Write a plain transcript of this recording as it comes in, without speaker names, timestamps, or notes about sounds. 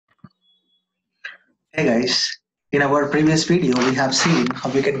Hey guys, in our previous video we have seen how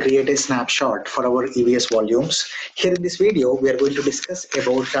we can create a snapshot for our EVS volumes. Here in this video we are going to discuss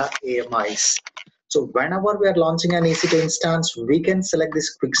about the AMIs. So whenever we are launching an EC2 instance, we can select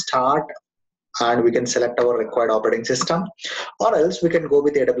this quick start and we can select our required operating system, or else we can go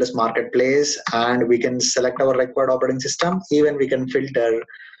with AWS Marketplace and we can select our required operating system. Even we can filter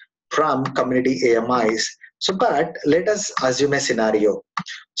from community AMIs. So but let us assume a scenario.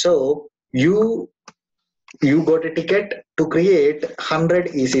 So you got a ticket to create 100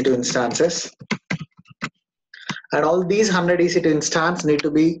 EC2 instances, and all these 100 EC2 instances need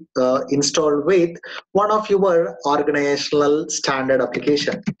to be installed with one of your organizational standard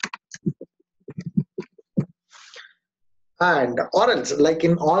application. And or else, like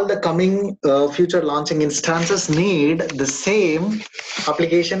in all the coming future launching instances need the same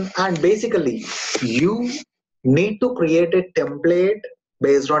application, and basically you need to create a template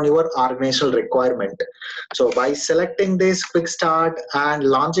based on your organizational requirement. So by selecting this quick start and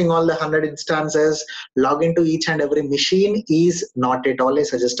launching all the 100 instances, log into each and every machine is not at all a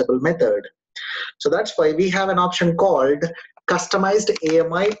suggestible method. So that's why we have an option called customized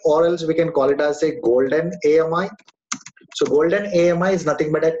AMI, or else we can call it as a golden AMI. So golden AMI is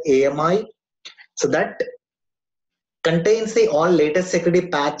nothing but an AMI so that contains the all latest security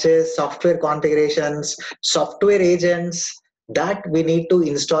patches, software configurations, software agents that we need to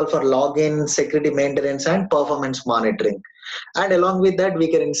install for login, security maintenance, and performance monitoring. And along with that,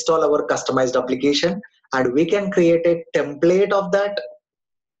 we can install our customized application and we can create a template of that.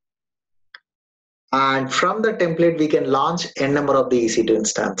 And from the template, we can launch n number of the EC2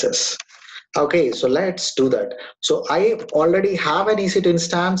 instances. Okay, so let's do that. So I already have an EC2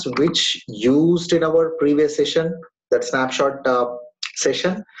 instance which used in our previous session, that snapshot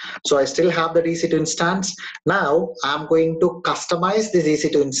session. So I still have that EC2 instance. Now I'm going to customize this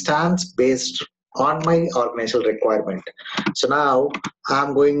EC2 instance based on my organizational requirement. So now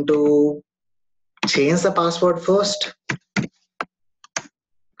I'm going to change the password first.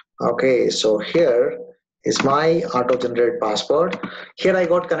 Okay, so here is my auto-generated password. Here I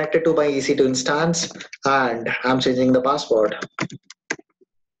got connected to my EC2 instance and I'm changing the password.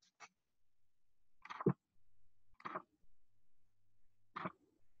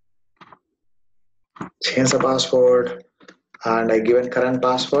 Change the password and I given current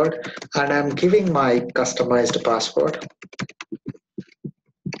password and I'm giving my customized password.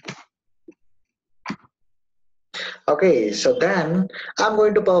 Okay, so then I'm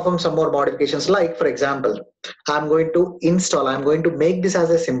going to perform some more modifications, like for example, I'm going to make this as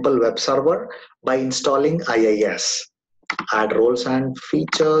a simple web server by installing IIS. Add roles and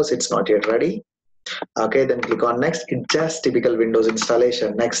features, it's not yet ready. Okay, then click on next. It's just typical Windows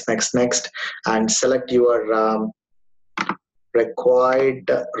installation. Next, and select your required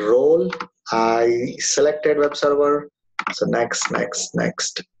role. I selected web server, so next,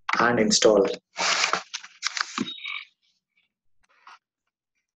 and install.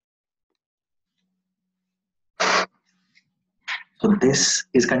 So this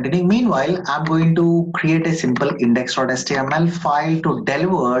is continuing. Meanwhile, I'm going to create a simple index.html file to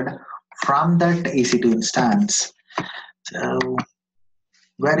deliver from that EC2 instance. So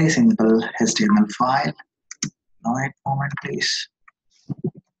very simple HTML file. Wait a moment, please.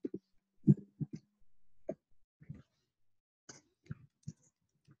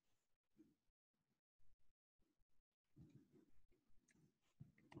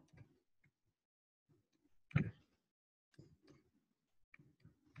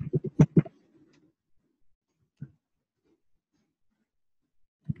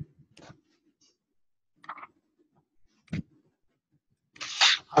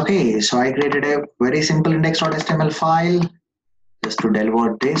 Okay, so I created a very simple index.html file just to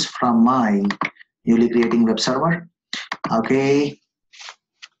deliver this from my newly creating web server. Okay,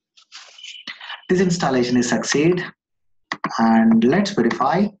 this installation is succeed, and let's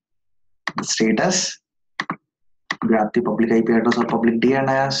verify the status. Grab the public IP address or public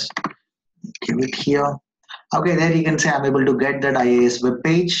DNS, give it here. Okay, there you can say I'm able to get that IIS web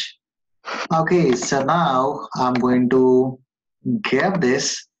page. Okay, so now I'm going to give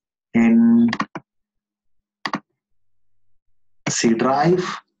this in C drive,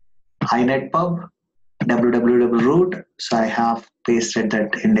 inetpub, www root. So I have pasted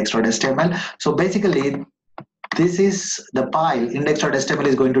that index.html. So basically, this is the file. Index.html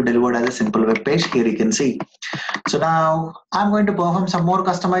is going to deliver as a simple web page. Here you can see. So now I'm going to perform some more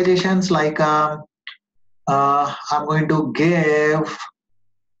customizations, like I'm going to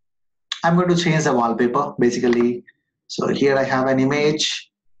change the wallpaper basically. So here I have an image.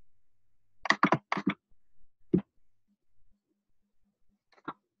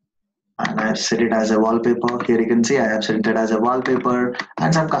 And I've set it as a wallpaper. Here you can see I have set it as a wallpaper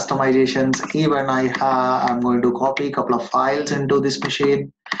and some customizations. Even I'm going to copy a couple of files into this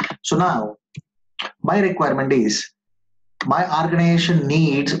machine. So now my requirement is my organization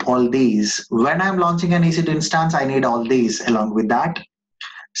needs all these. When I'm launching an EC2 instance, I need all these along with that.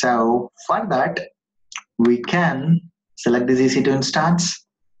 So for that, we can select this EC2 instance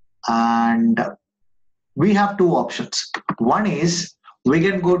and we have two options. One is we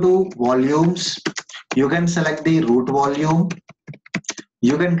can go to volumes. You can select the root volume.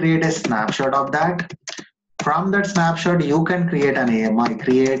 You can create a snapshot of that. From that snapshot, you can create an AMI,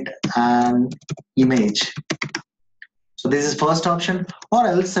 create an image. So this is first option, or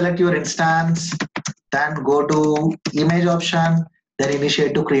else select your instance, then go to image option, then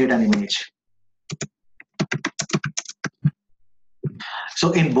initiate to create an image.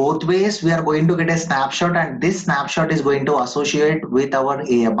 So in both ways, we are going to get a snapshot, and this snapshot is going to associate with our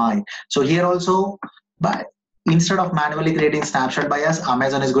AMI. So here also, but instead of manually creating snapshot by us,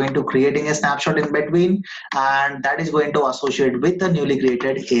 Amazon is going to creating a snapshot in between, and that is going to associate with the newly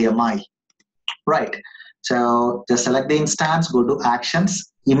created AMI. Right. So just select the instance, go to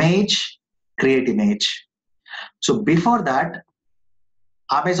actions, image, create image. So before that,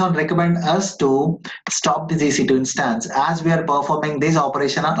 Amazon recommend us to stop this EC2 instance as we are performing this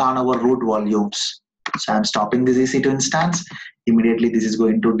operation on our root volumes. So I'm stopping this EC2 instance. Immediately this is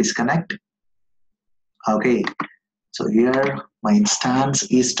going to disconnect. Okay. So here my instance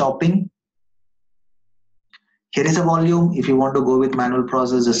is stopping. Here is a volume. If you want to go with manual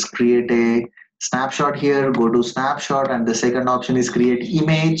process, just create a snapshot here, go to snapshot, and the second option is create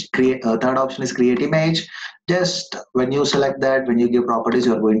image. Third option is create image. Just when you select that, when you give properties,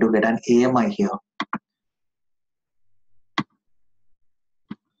 you are going to get an AMI here.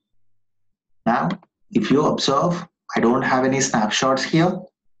 Now, if you observe, I don't have any snapshots here.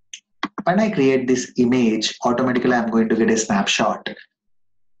 When I create this image, automatically I'm going to get a snapshot.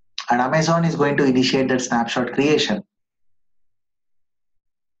 And Amazon is going to initiate that snapshot creation.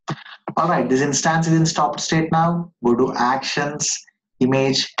 All right, this instance is in stopped state now. Go to actions,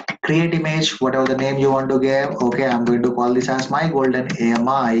 image, create image, whatever the name you want to give. Okay, I'm going to call this as my golden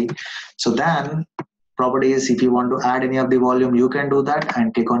AMI. So then properties, if you want to add any of the volume, you can do that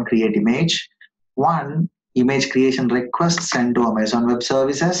and click on create image. One image creation request sent to Amazon Web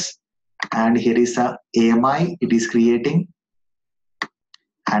Services. And here is the AMI, it is creating.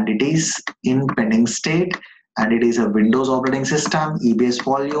 And it is in pending state. And it is a Windows operating system, EBS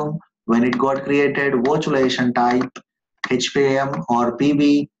volume. When it got created, virtualization type, HPM or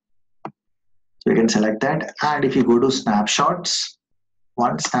PB. So you can select that. And if you go to snapshots,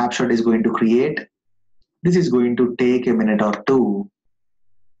 one snapshot is going to create. This is going to take a minute or two.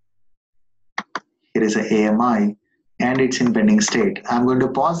 Here is a AMI and it's in pending state. I'm going to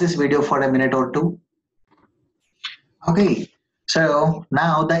pause this video for a minute or two. Okay, so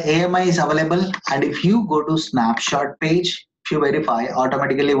now the AMI is available, and if you go to snapshot page, if you verify,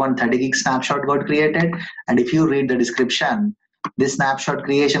 automatically 130 gig snapshot got created. And if you read the description, this snapshot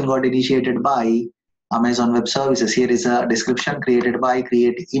creation got initiated by Amazon Web Services. Here is a description created by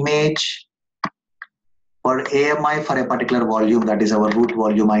create image for AMI for a particular volume, that is our root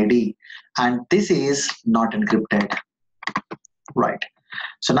volume ID. And this is not encrypted. Right.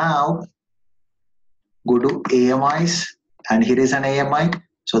 So now go to AMIs, and here is an AMI.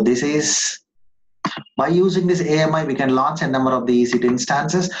 So this is, by using this AMI, we can launch a number of the EC2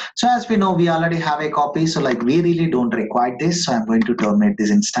 instances. So as we know, we already have a copy. So like we really don't require this. So I'm going to terminate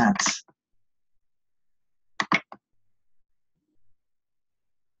this instance.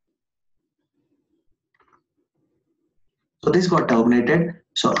 So this got terminated.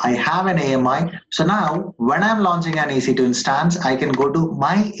 So I have an AMI. So now when I'm launching an EC2 instance, I can go to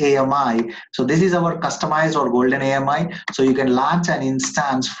my AMI. So this is our customized or golden AMI. So you can launch an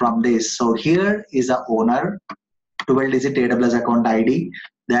instance from this. So here is the owner, 12-digit AWS account ID.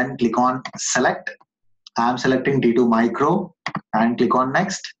 Then click on select. I'm selecting T2 Micro and click on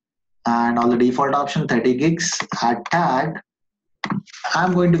next. And on the default option, 30 gigs, add tag.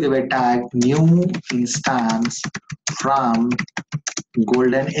 I'm going to give a tag new instance from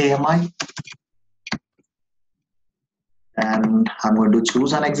golden AMI, and I'm going to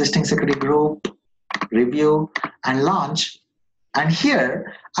choose an existing security group, review and launch. And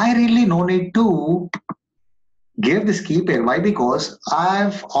here I really no need to give this key pair. Why? Because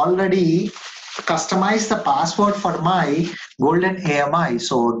I've already customized the password for my golden AMI.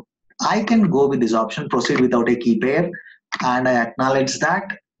 So I can go with this option, proceed without a key pair, and I acknowledge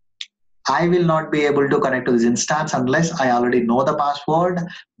that I will not be able to connect to this instance unless I already know the password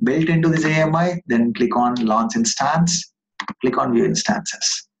built into this AMI. Then click on launch instance, click on view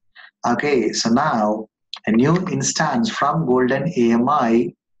instances. Okay, so now a new instance from golden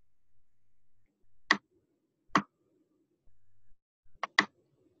AMI.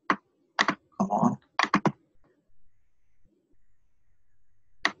 Come on.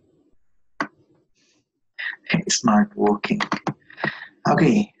 It's not working.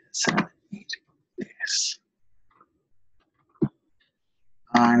 Okay, so yes.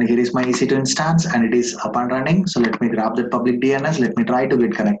 And here is my EC2 instance and it is up and running. So let me grab that public DNS. Let me try to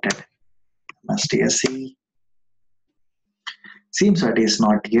get connected. STSC. Seems that is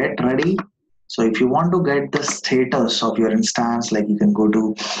not yet ready. So if you want to get the status of your instance, like you can go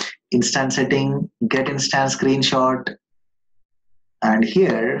to instance setting, get instance screenshot, and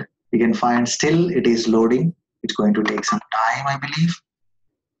here you can find still it is loading. It's going to take some time, I believe.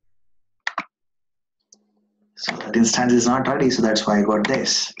 So that instance is not ready, so that's why I got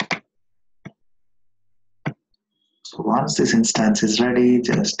this. So once this instance is ready,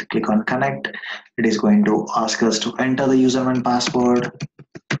 just click on connect. It is going to ask us to enter the username and password.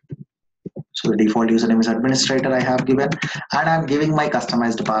 So the default username is administrator I have given, and I'm giving my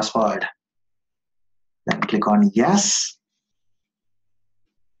customized password. Then click on yes.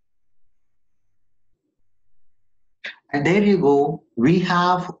 And there you go. We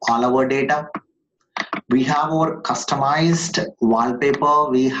have all our data. We have our customized wallpaper.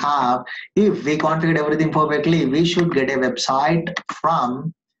 We have, if we configured everything perfectly, we should get a website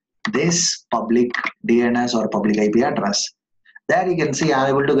from this public DNS or public IP address. There you can see I'm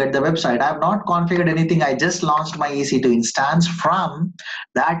able to get the website. I have not configured anything. I just launched my EC2 instance from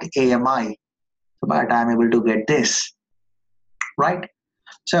that AMI, but I'm able to get this, right?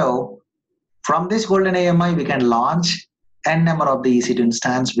 So from this golden AMI, we can launch n number of the EC2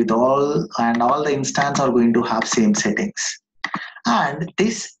 instance with all, and all the instance are going to have same settings. And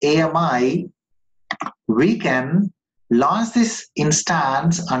this AMI, we can launch this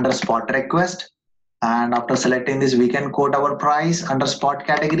instance under spot request. And after selecting this, we can quote our price under spot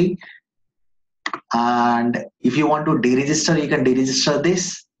category. And if you want to deregister, you can deregister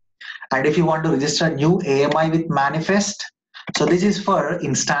this. And if you want to register new AMI with manifest, so this is for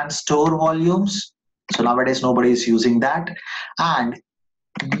instance store volumes. So nowadays nobody is using that. And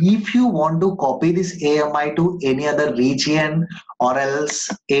if you want to copy this AMI to any other region or else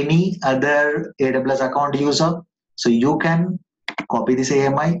any other AWS account user, so you can copy this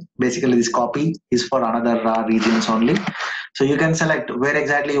AMI. Basically this copy is for another regions only. So you can select where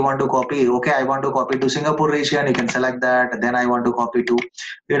exactly you want to copy. Okay, I want to copy to Singapore region, you can select that. Then I want to copy to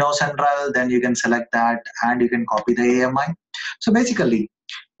Central, then you can select that and you can copy the AMI. So basically,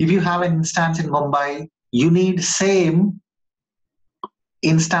 if you have an instance in Mumbai, you need same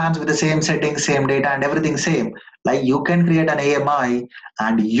instance with the same settings, same data and everything same. Like you can create an AMI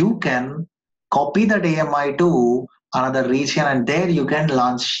and you can copy that AMI to another region and there you can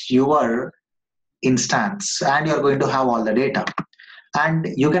launch your instance and you're going to have all the data. And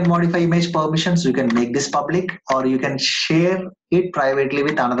you can modify image permissions. You can make this public or you can share it privately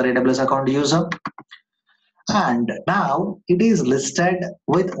with another AWS account user. And now it is listed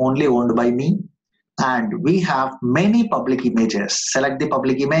with only owned by me. And we have many public images. Select the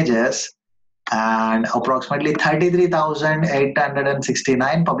public images and approximately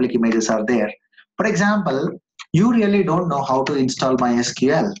 33,869 public images are there. For example, you really don't know how to install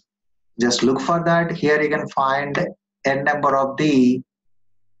MySQL. Just look for that. Here you can find n number of the,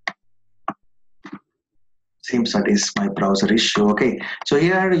 seems that is my browser issue. Okay, so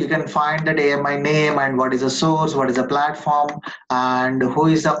here you can find that AMI name and what is the source, what is the platform, and who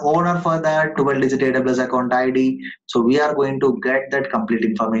is the owner for that 12-digit AWS account ID. So we are going to get that complete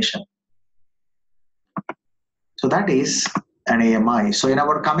information. So that is an AMI. So in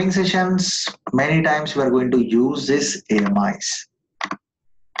our coming sessions, many times we are going to use this AMIs.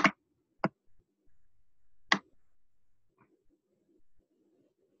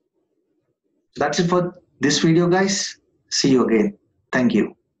 That's it for this video, guys. See you again. Thank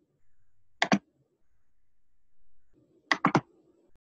you.